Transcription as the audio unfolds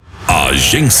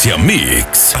Agência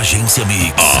Mix. Agência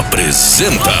Mix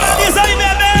apresenta aí,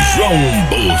 bebê. João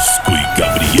Bosco e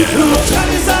Gabriel.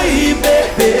 Localiza aí,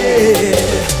 bebê.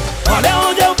 Olha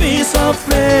onde eu vim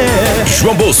sofrer.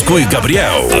 João Bosco e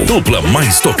Gabriel, a dupla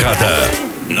mais tocada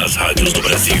nas rádios do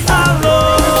Brasil.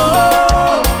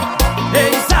 Alô,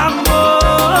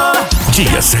 ex-amor.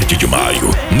 Dia 7 de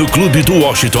maio, no Clube do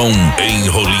Washington, em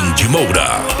Rolim de Moura,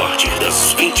 a partir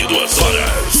das 22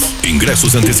 horas.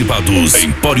 Ingressos antecipados em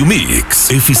Empório Mix,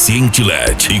 Eficiente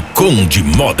LED e Conde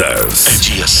Modas.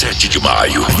 Dia 7 de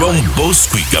maio, João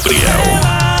Bosco e Gabriel.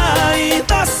 Ela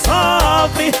ainda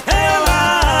sofre, ela